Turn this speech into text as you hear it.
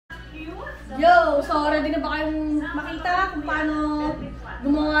Yo! So, ready na ba kayong makita kung paano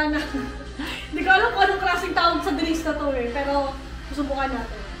gumawa na? Hindi ko alam kung anong klaseng tawag sa drinks na to eh, pero susubukan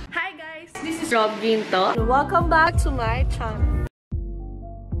natin. Hi guys! This is Guinto. Welcome back to my channel.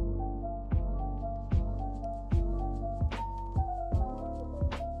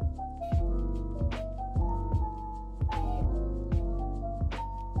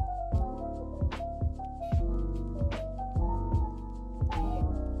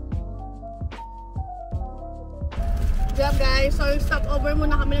 What's up guys? So stop over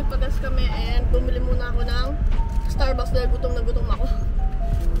muna kami, nagpagas kami and bumili muna ako ng Starbucks dahil gutom na gutom ako.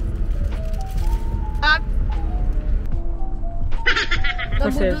 At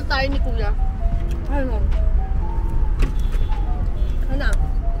nabudol tayo ni Kuya. Ano? Ano?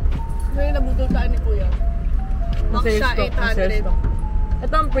 Kasi nabudol tayo ni Kuya. Max siya 800.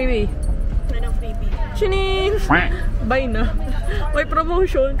 Ito ang freebie. Ano ang freebie? Chinin! Buy na. May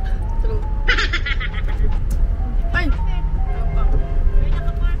promotion. True. Ay!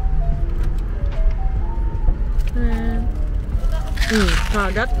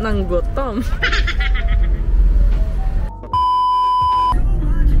 Kagat ng gutom.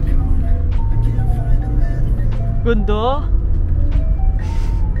 Gundo?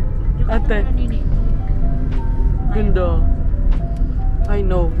 Ate. Gundo. I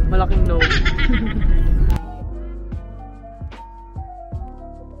know. Malaking no.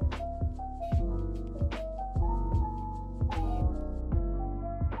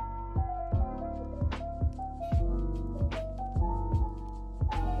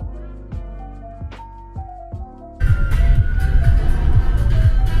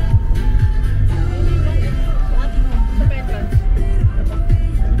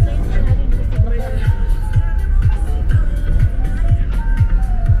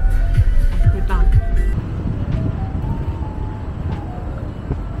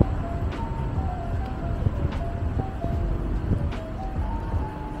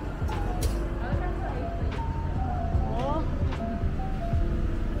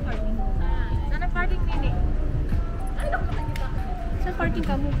 Parking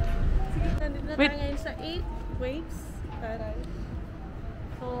ka mo. Nandito na tayo ngayon sa 8 waves. Taray.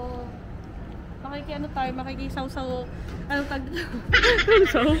 So, makikiano tayo, makikisaw-saw. Anong tag?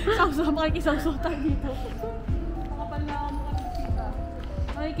 Saw-saw, makikisaw-saw tayo dito. Makapal na ako makikibisita.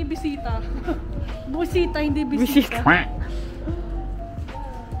 Makikibisita. Bwisita, hindi bisita.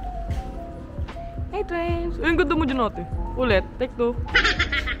 Hey, Trains! Ang ganda mo dyan ate. Ulit. Take two.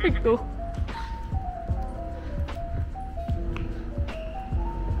 Take two.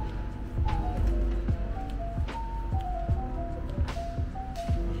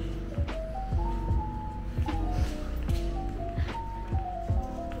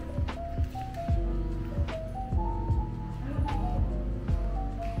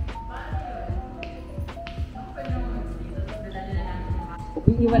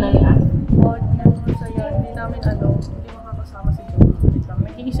 Iiwan na niya. So yan, hindi namin hindi makakasama si Joe.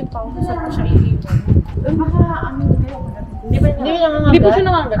 Nag-iisip pa ako kung saan ko siya iiwan. Baka hindi ba siya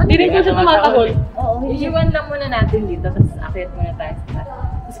nangangagat? Hindi rin siya tumatahol. Oo, iiwan lang muna natin dito, tapos akit muna tayo sa taas.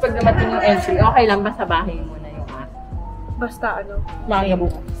 Tapos pag dumating yung entry, okay lang ba sa bahay muna yung ass? Basta Maaga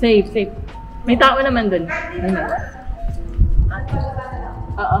bukas. Safe, safe. May tao naman dun.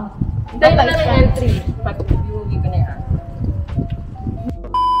 Oo. Hintayin na lang yung entry. Pag iuwi ko na yung ass.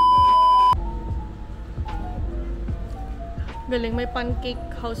 galing, may pancake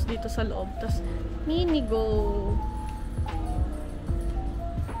house dito sa loob. Tapos, mini go.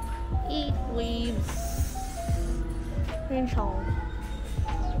 8 waves. Ayun siya.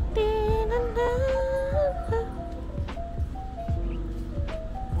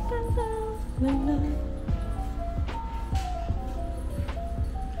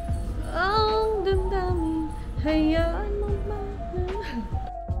 Ang damdamin, hayaan mo ba?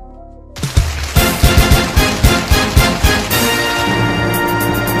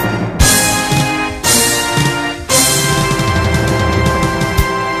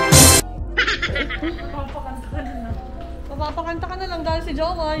 Mapapakanta ka na lang dahil si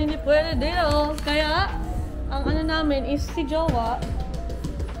Jowa, hindi pwede dito. Kaya, ang ano namin is si Jowa.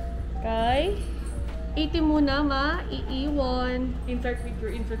 Kay 80 muna, iiwan. Insert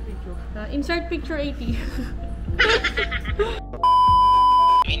picture, insert picture. Insert picture 80.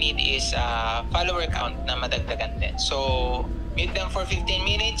 We need is follower count na madagdagan din. So, meet them for 15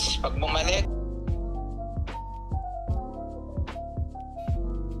 minutes. Pag bumalik,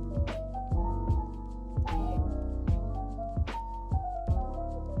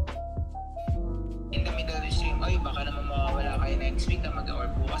 in the middle of the stream, ay baka naman mawawala kayo next week na or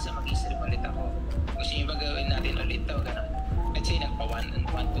bukas na mag-stream ulit ako. Gusto nyo ba gawin natin ulit to? Ganun. Let's say nagpa 1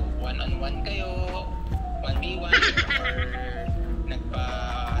 one-on-one kayo, 1v1, or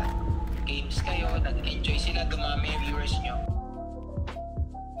nagpa-games kayo, nag-enjoy sila, dumami yung viewers nyo.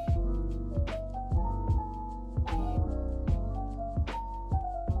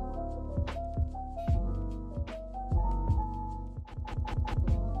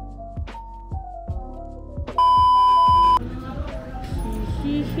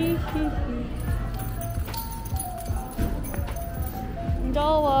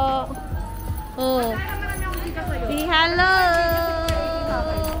 Jowa. Oh. Say hello.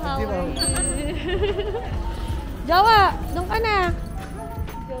 How are you? Jowa, doon ka na.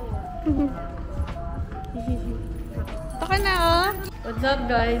 Ito ka na, oh. What's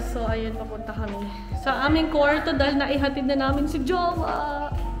up, guys? So, ayun, papunta kami sa aming kwarto dahil naihatid na namin si Jowa.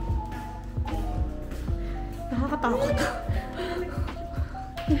 Nakakatakot.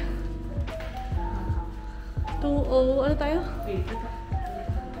 2-0. Ano tayo?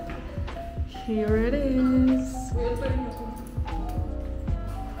 Here it is.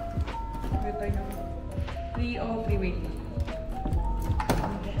 303, wait.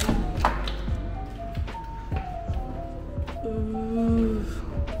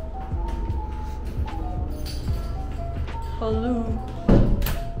 Hello.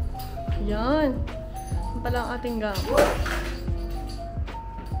 Yan. Yan pala ang ating gamot.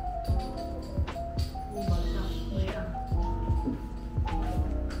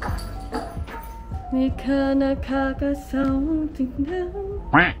 Di ka nakakasawang tingnan.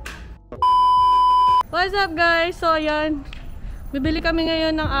 What's up, guys? So, ayan. Bibili kami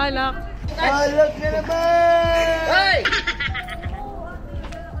ngayon ng alak. Alak na naman! Hey!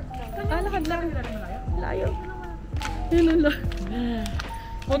 Lakad lang. Layo. Yun lang.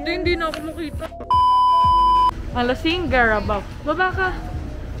 Kundi hindi na ako makita. Alasing Garabak. Baba ka.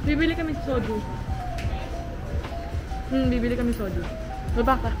 Bibili kami soju. Bibili kami soju.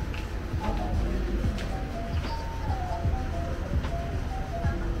 Baba ka.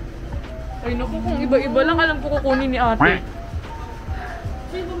 Ay naku, kung iba-iba lang alam ko kukunin ni ate.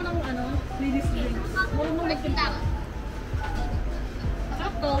 Sino mo ng ano? Ladies drinks. Muro mo magpinta.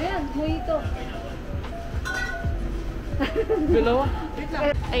 Sakto, yan. Mojito. Dalawa.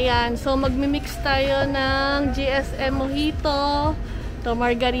 Ayan, so magmi-mix tayo ng GSM Mojito, to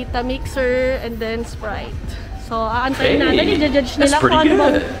Margarita Mixer, and then Sprite. So, aantayin natin, i-judge nila kung ano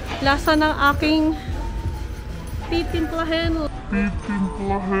bang lasa ng aking titimplahen. Later!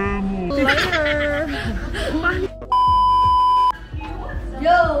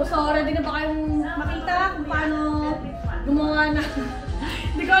 Yo! So, ready na ba kayong makita kung paano gumawa na?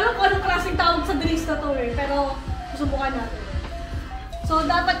 Hindi ko alam kung anong klaseng tawag sa drinks na to eh, pero susubukan natin. So,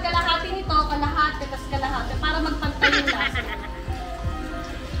 dapat kalahati nito, kalahati, tas kalahati, para magpantay yung lasa.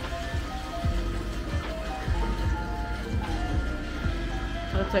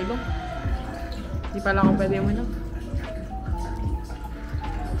 Sarap sa ilong. Hindi pala ako pwede mo na.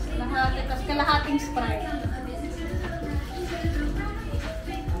 Kalahati, tas kalahating Sprite.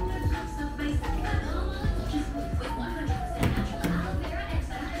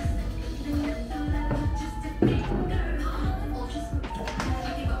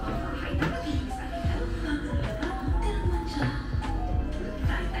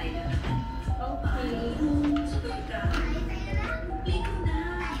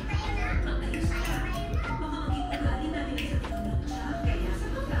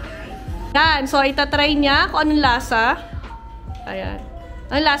 Yan, so itatry niya kung anong lasa. Ayan.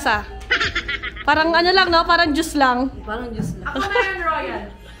 Anong lasa? Parang ano lang, no? Parang juice lang. Parang juice lang. Ako na yan, Royal.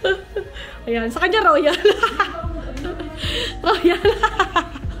 Ayan, sa kanya royal. Royal.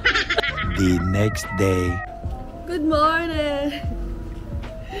 The next day. Good morning.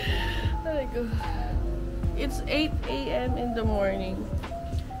 Ay, ko. It's 8 a.m. in the morning.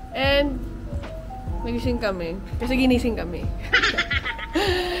 And nagising kami. Kasi ginising kami.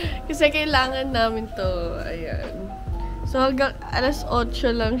 Kasi kailangan namin to. Ayan. So hanggang alas 8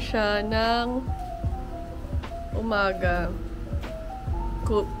 lang siya ng umaga.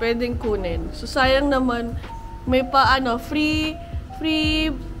 Pwedeng kunin. So sayang naman may pa ano, free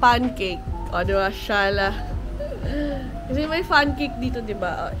pancake. O, diba? Shala. Kasi may pancake dito,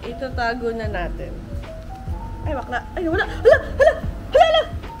 diba? O, itatago na natin. Ay, bakla. Ay, wala. Hala! Hala! Hala! Hala!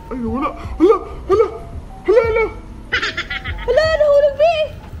 Ay, wala! Hala! Hala! Hala! Hala! Hala! Nahulog ba eh!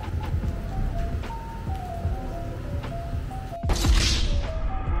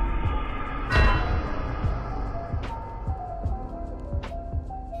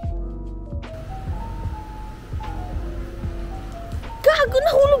 Gago!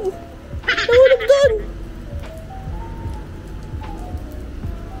 Nahulog! Nahulog doon!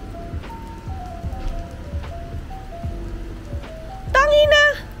 Tangi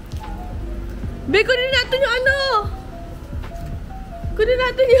na! Be, kunin natin yung ano. Kunin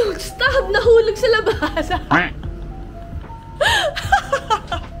natin yung stab na hulog sa labas.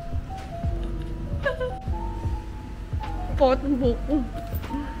 Pot ng buko.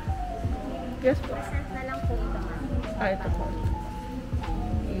 Yes po. Na lang po ito. Ito po.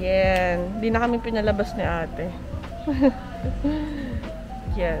 Yan. Di na kami pinalabas ni ate.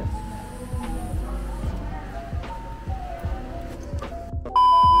 Yes.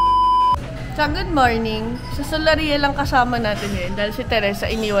 So, good morning. Sa Solaria lang kasama natin yun dahil si Teresa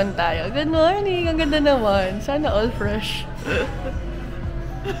iniwan tayo. Good morning. Ang ganda naman. Sana all fresh.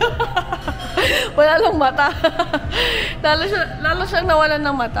 Wala lang mata. lalo siyang nawalan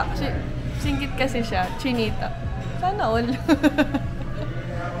ng mata. Kasi singkit kasi siya. Chinita. Sana all.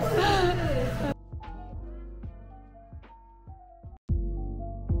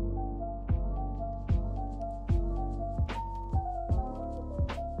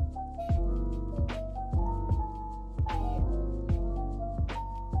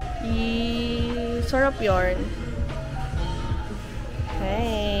 Sarap yarn.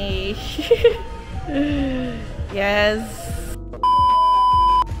 Hey. Yes.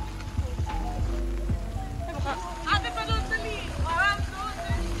 Ate, panood dali. Parang doon.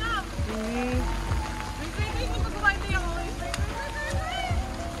 Stop. Wait, magkumain tayo ako.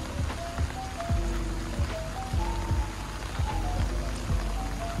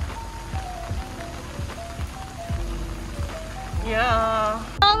 Yeah.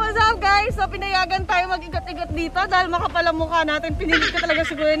 So, what's up guys? So, pinayagan tayo mag-igot-igot dito dahil makapal ang mukha natin. Pinilit ko talaga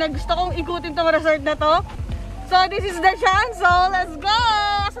siguro na gusto kong ikutin tong resort na to. So, this is the chance. So, let's go!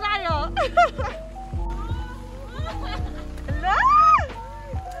 Saan tayo? Hello!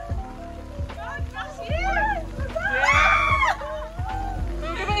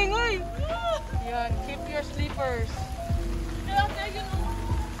 Hindi ba ingoy? Yan, keep your sleepers. Yeah.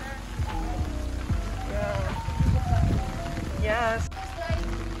 Yes.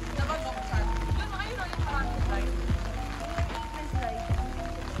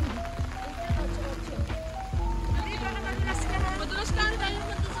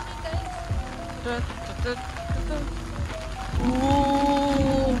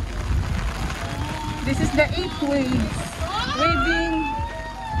 Ooh. This is the 8 waves. Waving.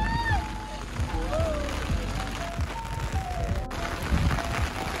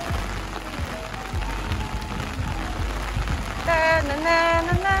 Na na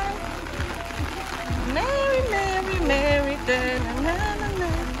na na. Mary, Mary, Mary, na na na na.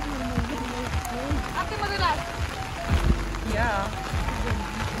 Ate, madulas. Yeah.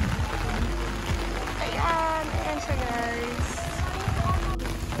 Ayan, ayan siya guys.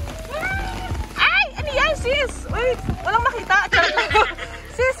 Ay! Ano yan sis? Wait, walang makita.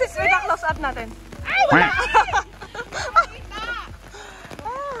 Sis, wait, close up natin. Ay! Wala!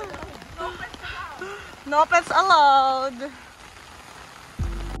 No pets allowed.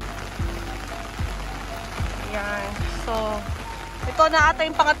 Ayan. So, ito na ata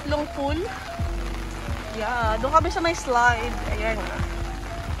yung pangatlong pool. Yeah, doon kami sa may slide. Ayan.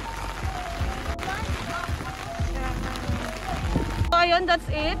 So, ayun, that's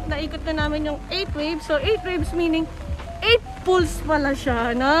it. Naikot na namin yung 8 waves. So, 8 waves meaning 8 pools pala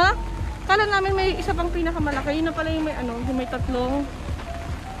siya, na? Kala namin may isa pang pinakamalaki. Yun na pala yung may, yung may tatlong,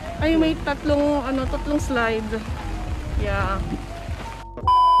 may tatlong slide. Yeah.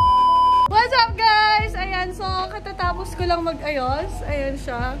 What's up, guys? Ayan, so, katatapos ko lang mag-ayos. Ayan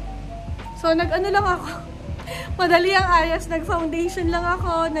siya. So, nag-ano lang ako. Madali ang ayos. Nag-foundation lang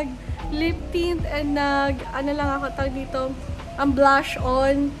ako, nag-lip tint, and nag-ano lang ako tawag dito, ang blush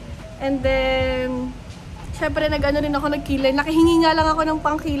on. And then, syempre, nag-ano rin ako, nagkilay. Nakihingi nga lang ako ng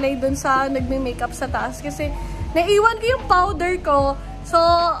pangkilay dun sa nagme-makeup sa taas. Kasi, naiwan ko yung powder ko. So,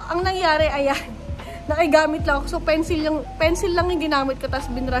 ang nangyari, ayan. Nakigamit lang ako. So, pencil lang yung ginamit ko. Tapos,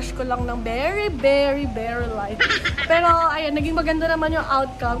 binrush ko lang ng very, very, very light. Pero, ayan, naging maganda naman yung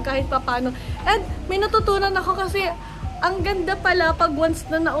outcome kahit papano. And, may natutunan ako kasi, ang ganda pala pag once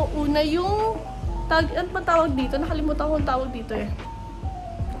na nauuna yung, ano pa tawag dito? Nakalimutan ko ang tawag dito eh.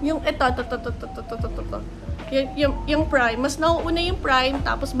 Yung, yung prime. Mas nauuna yung prime,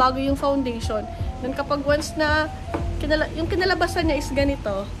 tapos bago yung foundation. Then, kapag once na, yung kinalabasan niya is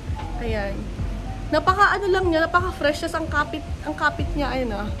ganito. Ayan. Napaka-ano lang niya, napaka-fresh ang kapit niya,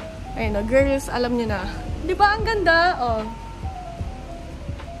 ayun o, girls, alam niyo na. Di ba ang ganda? Oh.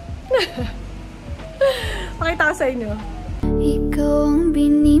 Pakita ko sa inyo. Ikaw ang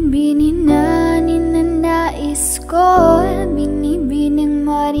binibini na ninanais ko, binibining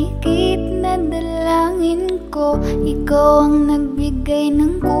marikit na dalangin ko. Ikaw ang nagbigay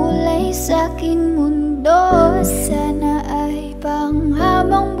ng kulay sa aking mundo. Sana ay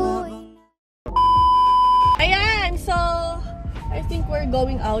panghabang buhay. we're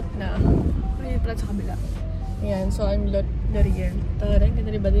going out na. Ay, pala sa kabila. Ayan, so I'm Lorien. Tara,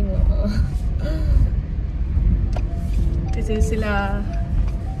 ganda rin ba din mo? Kasi sila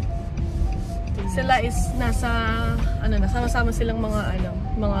is nasa, sama-sama silang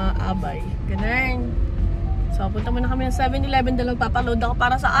mga abay. Ganun. So, punta muna kami ng 7-Eleven dahil magpapaload ako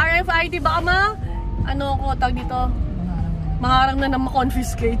para sa RFID. Baka tag dito? Maharang na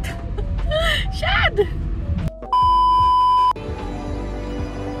ma-confiscate. Shad!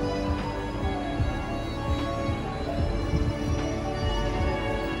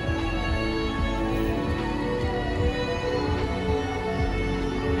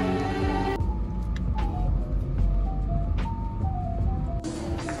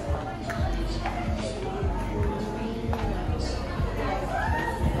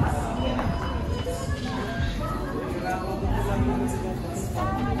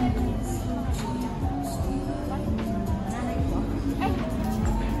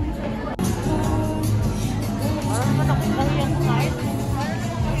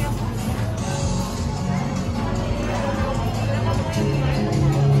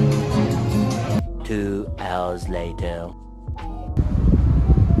 Hours later.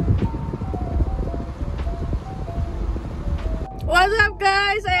 What's up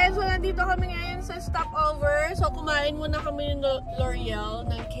guys? Ayan, so nandito kami ngayon sa stopover. So kumain muna kami ng L'Oreal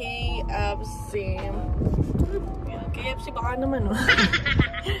ng KFC. KFC baka naman, oh.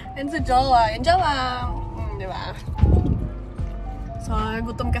 And sa Jowa. And Jowa. Diba? So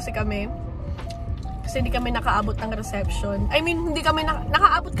gutom kasi kami. Kasi hindi kami nakaabot ng reception. I mean, hindi kami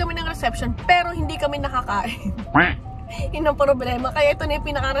nakaabot kami ng reception, pero hindi kami nakakain. Yun ang problema. Kaya ito na yung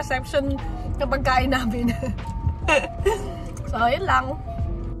pinaka-reception na pagkain namin. So, yun lang.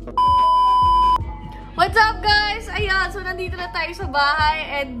 What's up, guys? Ayan, so nandito na tayo sa bahay.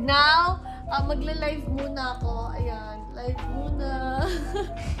 And now, magla-live muna ako. Ayan, live muna.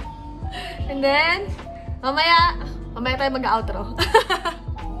 And then, mamaya tayo mag-outro.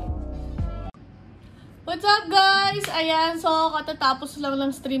 What's up guys? Ayan, so katatapos lang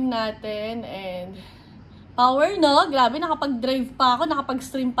ng stream natin and power, no? Grabe, nakapag-drive pa ako,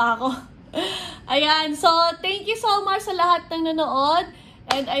 nakapag-stream pa ako. Ayan, so thank you so much sa lahat ng nanood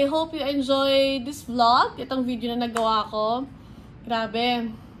and I hope you enjoy this vlog, itong video na nagawa ko.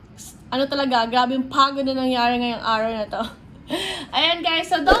 Grabe, grabe yung pagod na nangyari ngayong araw na to. Ayan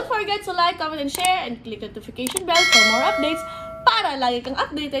guys, so don't forget to like, comment, and share and click the notification bell for more updates para lagi kang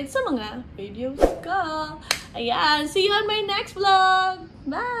updated sa mga videos ko. Ayan, see you on my next vlog.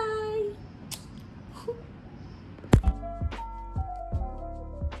 Bye!